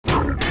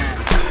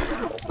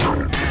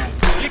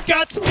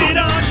got spit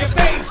on your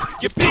face,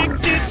 you big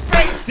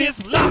disgrace.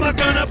 This llama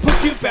gonna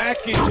put you back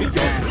into your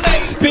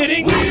place.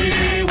 Spitting,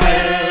 we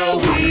will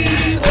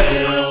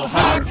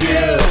hug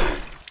you.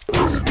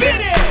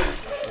 Spit it,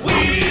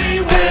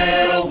 we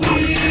will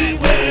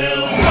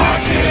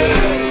hug you.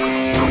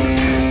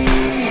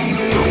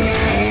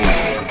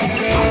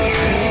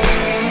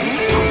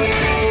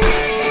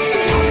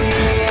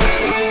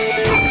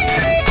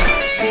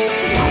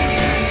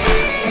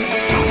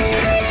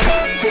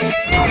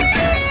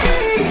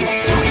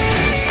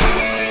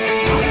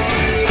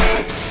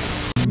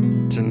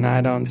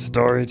 Tonight on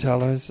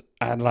Storytellers,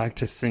 I'd like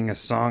to sing a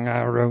song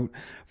I wrote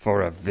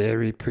for a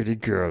very pretty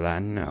girl I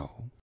know.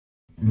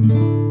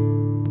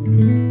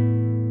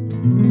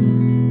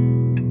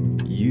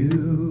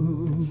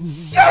 You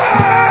suck!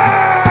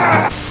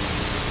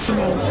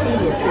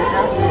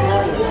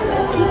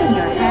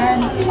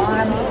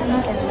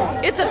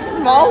 It's a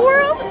small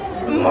world?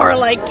 More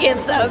like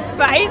it's a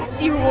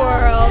feisty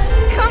world.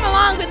 Come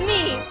along with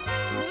me,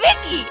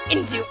 Vicky,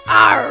 into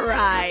our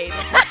ride.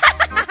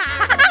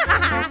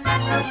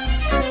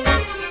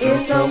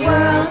 It's a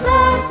world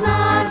of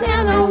smiles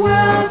and a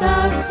world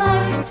of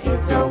fun.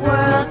 It's a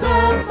world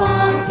of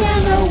bombs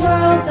and a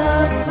world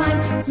of crime.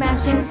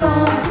 Smashing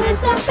phones with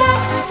the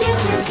bat,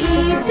 kittens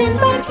eaten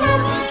by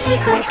cats.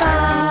 It's a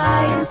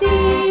feisty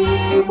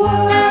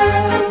world.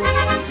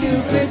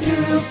 Super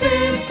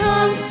Doofus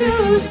comes to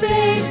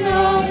save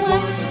no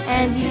one,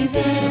 and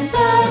even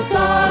the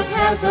dog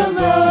has a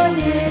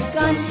loaded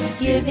gun,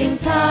 giving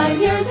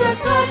tires a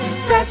cut,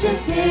 scratch and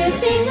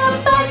sniffing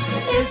a butt.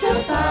 It's a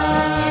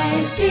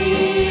feisty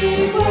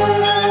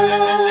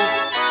world.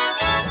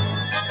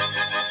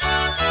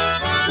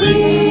 We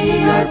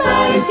are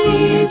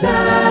feisties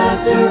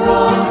after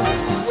all.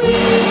 We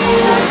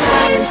are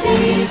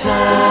feisties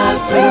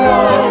after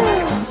all.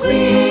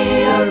 We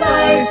are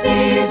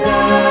feisties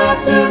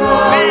after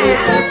all.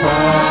 It's a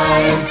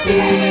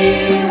feisty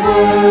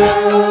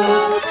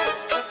world.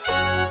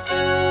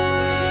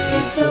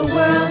 It's a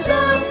world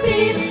of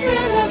beasts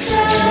and of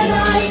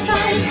bad-eyed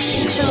fights.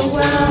 It's a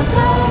world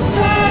of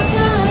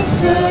dragons,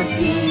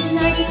 cooking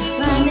nights.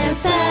 Run as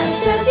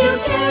fast as you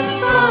can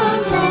from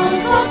long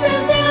up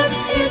and down.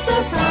 It's a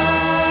feisty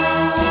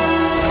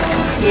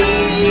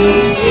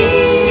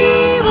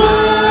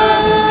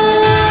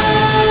world.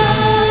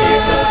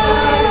 It's a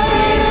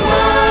feisty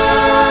world.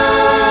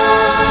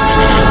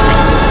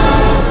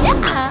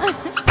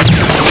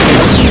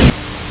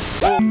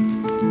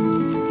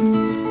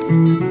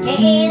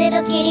 Hey,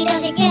 little kitty,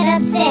 don't you get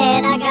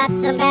upset. I got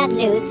some bad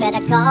news,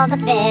 better call the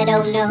vet,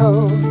 oh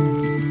no.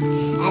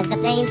 As the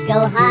flames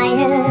go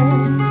higher,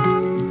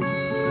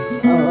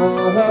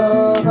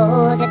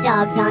 oh, the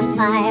dog's on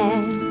fire.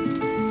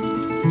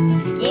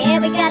 Yeah,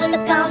 we gotta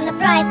look on the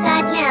bright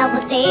side now.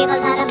 We'll save a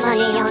lot of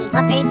money on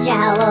puppy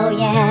chow, oh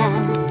yeah.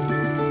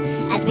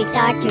 As we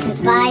start to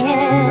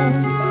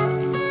perspire,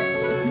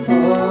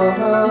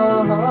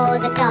 oh,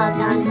 the dog's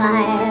on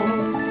fire.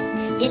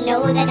 You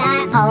know that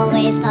I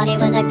always thought he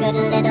was a good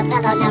little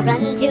fellow. Now run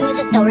to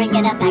the store and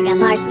get a bag of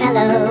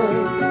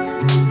marshmallows.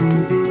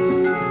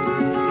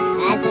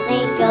 As the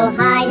flames go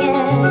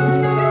higher,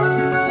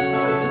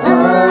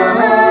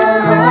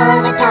 oh,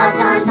 the dog's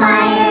on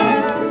fire.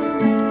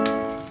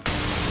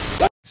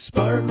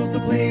 Sparkles the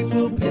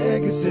playful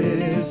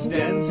Pegasus,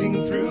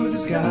 dancing through the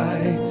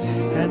sky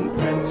and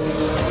prancing.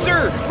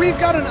 Sir, we've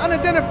got an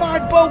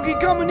unidentified bogey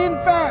coming in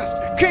fast.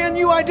 Can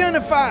you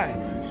identify?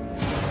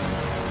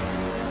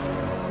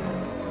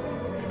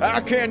 I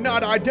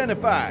cannot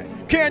identify.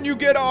 Can you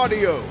get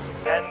audio? And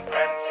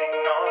prancing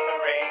on the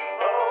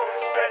rainbow,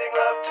 spreading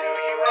love to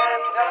you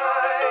and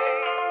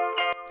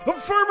I.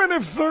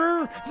 Affirmative,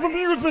 sir. The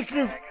music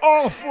is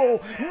awful.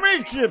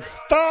 Make it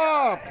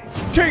stop.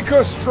 Take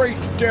us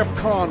straight to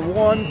DEFCON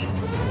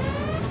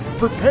 1.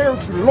 Prepare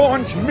to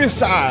launch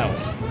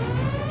missiles.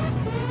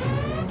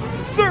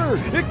 Sir,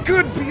 it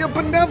could be a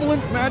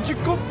benevolent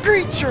magical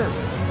creature.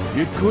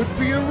 It could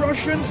be a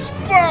Russian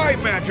spy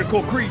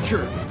magical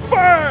creature.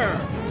 Fire!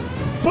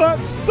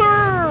 But,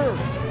 sir!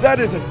 That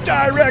is a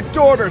direct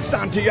order,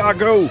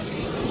 Santiago.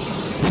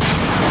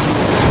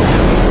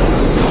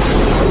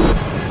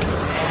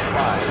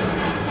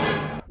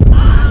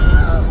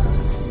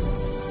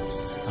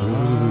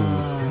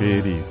 Ooh,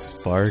 pretty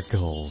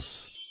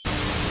sparkles.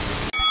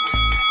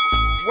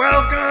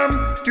 Welcome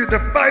to the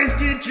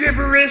Feisty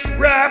Gibberish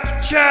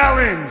Rap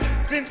Challenge.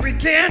 Since we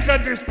can't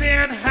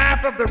understand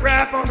half of the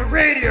rap on the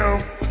radio,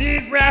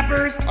 these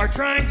rappers are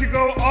trying to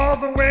go all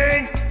the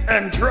way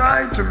and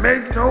try to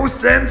make no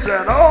sense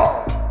at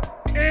all.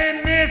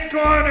 In this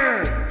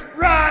corner,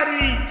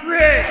 Roddy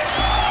Rich.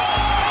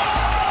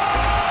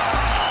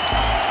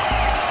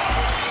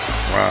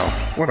 Wow,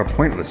 what a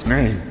pointless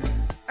name.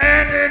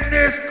 And in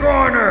this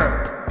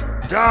corner,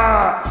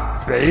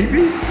 Da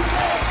Baby.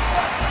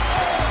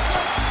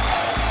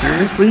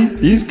 Seriously?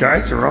 These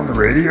guys are on the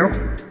radio?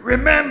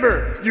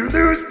 Remember, you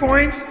lose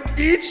points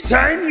each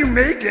time you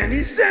make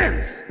any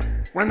sense.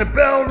 When the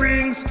bell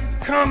rings,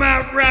 come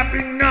out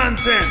rapping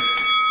nonsense.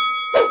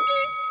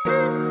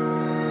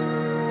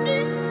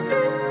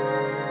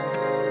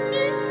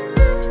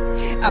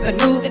 I've been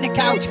moving the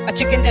couch. A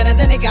chicken dinner,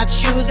 then they got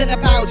shoes in the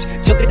pouch.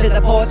 Took it to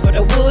the porch with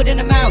the wood in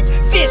the mouth.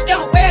 Fish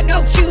don't wear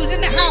no shoes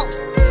in the house.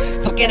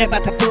 Forget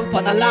about the poop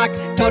on the lock.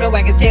 Told her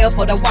wag his tail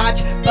for the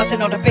watch.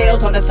 Busting all the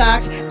bills on the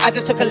socks. I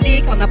just took a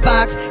leak on the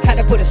box. Had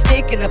to put a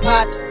stick in the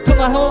pot. Put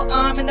my whole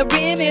arm in the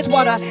rim is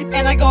water.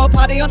 And I go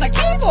party on the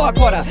key for a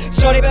quarter.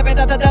 Shorty baby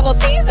that the devil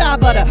sees our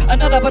butter.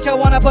 Another butcher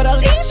wanna put a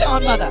leash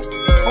on mother.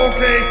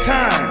 Okay,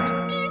 time.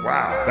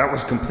 Wow, that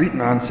was complete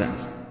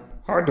nonsense.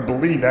 Hard to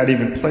believe that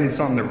even plays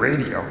on the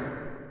radio.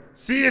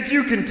 See if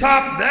you can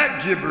top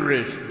that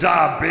gibberish,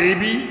 da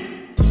baby.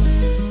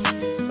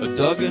 A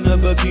dog in a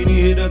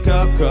bikini in a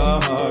cop car.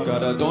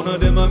 Got a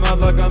donut in my mouth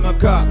like I'm a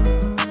cop.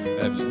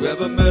 Have you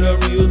ever met a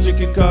real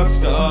chicken cock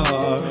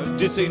star?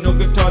 This ain't no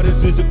guitar,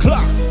 this is a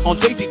clock. On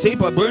safety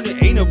tape, I burn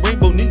it, ain't a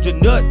rainbow ninja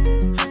nut.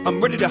 I'm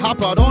ready to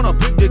hop out on a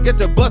blink to get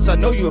the bus. I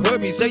know you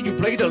heard me say you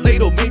played a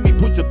ladle, made me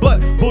push the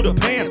butt, pull the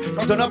pants,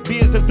 turn up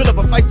beers and fill up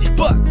a feisty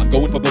butt. I'm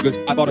going for boogers,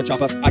 I bought a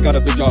chopper, I got a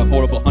big jar of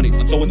horrible honey.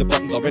 I'm sewing the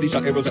buttons, already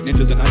shot arrows at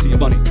ninjas and I see a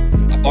bunny.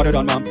 I farted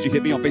on mom, she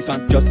hit me on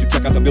FaceTime just to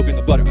check out the milk and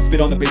the butter. I spit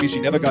on the baby, she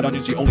never got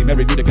onions, she only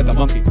married me to get the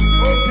monkey.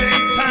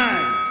 Okay,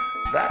 time.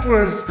 That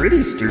was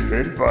pretty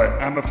stupid, but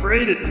I'm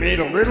afraid it made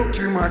a little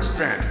too much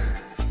sense.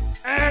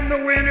 And the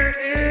winner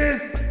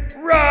is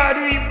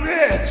Roddy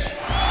Rich.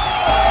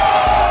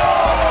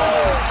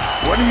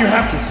 What do you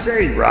have to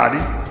say, Roddy?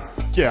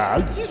 Yeah,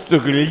 just a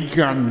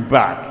Lincoln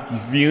box, you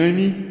feel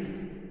me?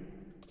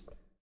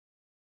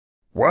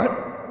 What?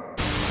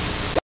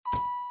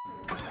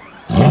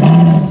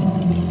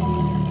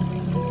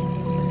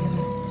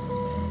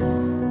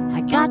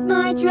 I got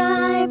my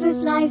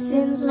driver's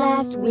license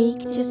last week,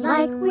 just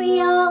like we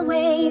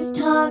always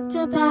talked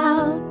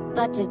about.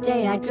 But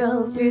today I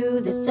drove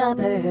through the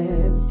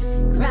suburbs,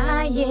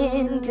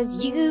 crying 'cause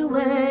you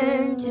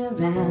weren't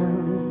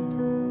around.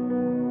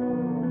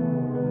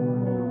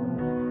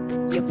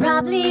 You're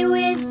probably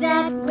with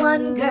that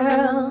one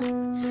girl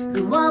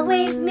who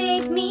always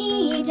made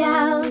me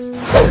doubt.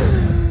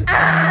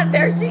 Ah,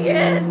 there she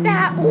is,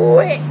 that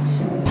witch!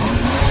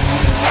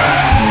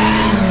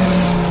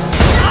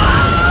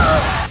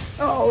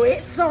 Oh,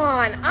 it's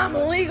on. I'm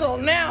legal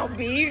now,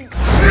 B.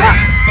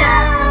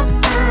 Stop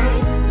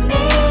sign,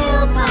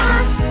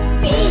 mailbox,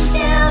 beat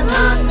down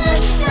on the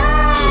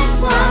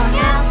sidewalk.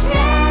 I'll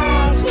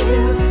drag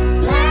you,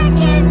 black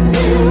and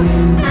blue.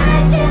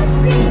 I just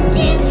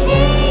freaking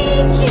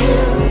hate you.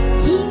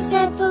 He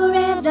said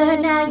forever,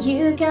 now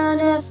you're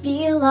gonna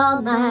feel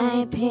all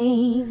my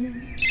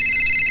pain.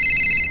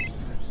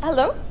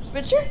 Hello,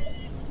 Richard?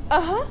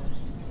 Uh-huh.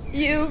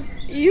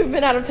 You've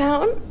been out of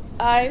town?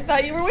 I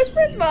thought you were with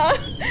Prisma.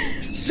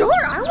 Sure,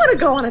 I want to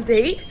go on a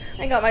date.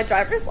 I got my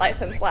driver's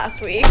license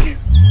last week.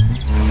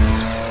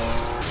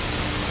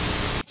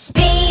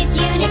 Space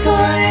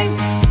unicorn,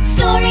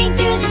 soaring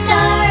through the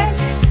stars,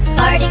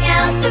 farting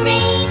out the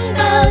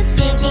rainbow,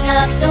 stinking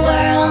up the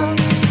world.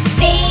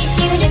 Space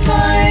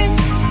unicorn,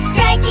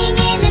 striking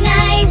in the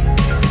night,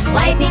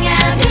 wiping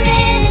out your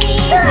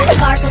enemies with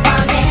sparkle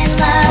bombs and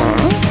love.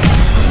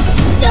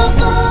 So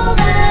full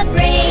of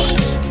rage,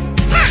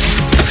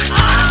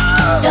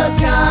 so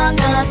strong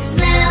of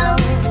smell,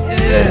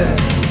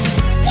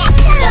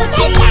 so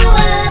true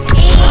of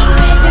aim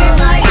with her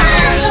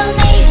marshmallow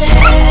laser.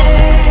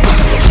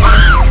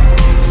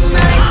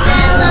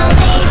 Marshmallow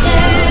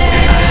laser.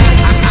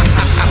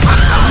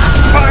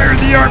 Fire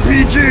the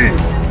RPG!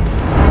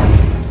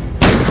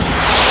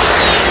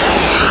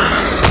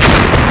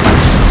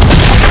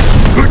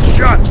 Good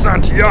shot,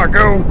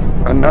 Santiago!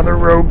 Another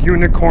rogue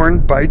unicorn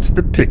bites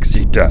the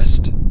pixie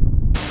dust.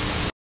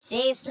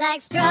 Tastes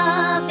like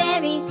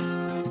strawberries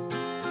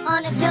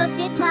on a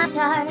toasted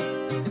Pop-Tart,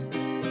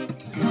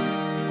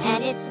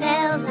 and it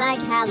smells like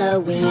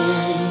Halloween.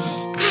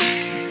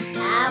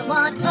 I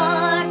want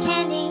more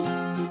candy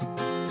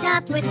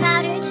topped with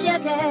powdered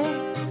sugar.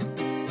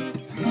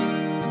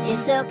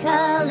 It's so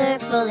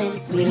colorful and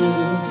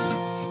sweet.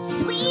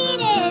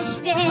 Swedish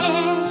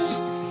fish,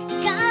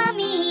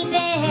 gummy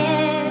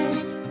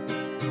bears.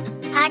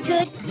 I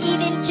could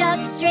even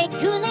chug straight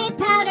Kool-Aid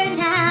powder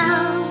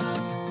now.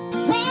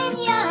 When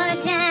you're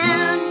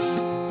down,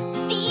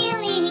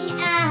 feeling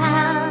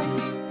out,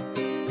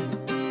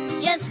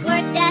 just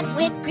squirt that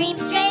whipped cream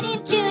straight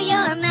into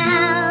your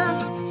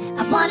mouth.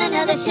 I want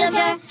another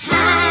sugar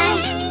high.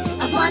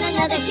 I want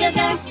another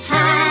sugar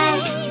high.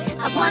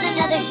 I want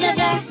another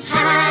sugar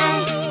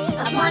high.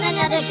 I want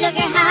another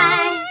sugar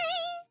high.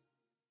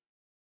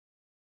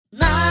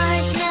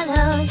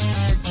 Marshmallows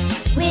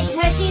with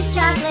Hershey's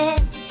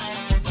chocolate,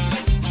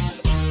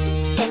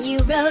 then you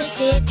roast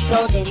it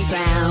golden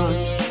brown.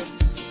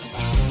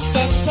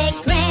 Then take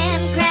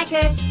graham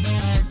crackers,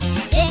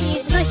 then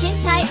you smush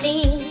it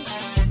tightly,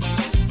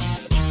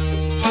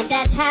 and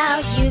that's how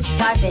you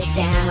scarf it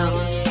down.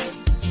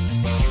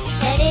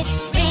 Let it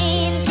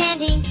rain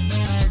candy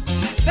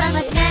from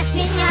a smashed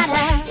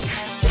piñata,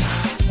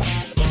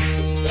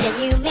 then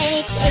you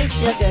make a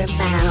sugar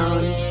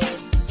mound.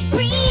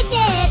 Breathe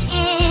it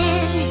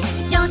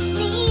in, don't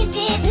sneeze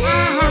it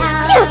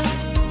out.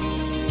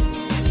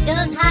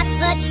 Those hot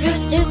fudge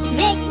fruit loops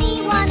make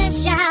me wanna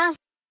shout.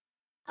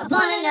 I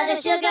want another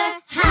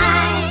sugar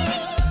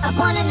high. I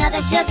want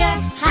another sugar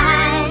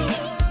high.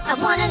 I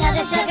want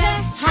another sugar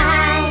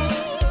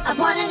high. I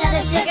want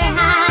another sugar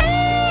high.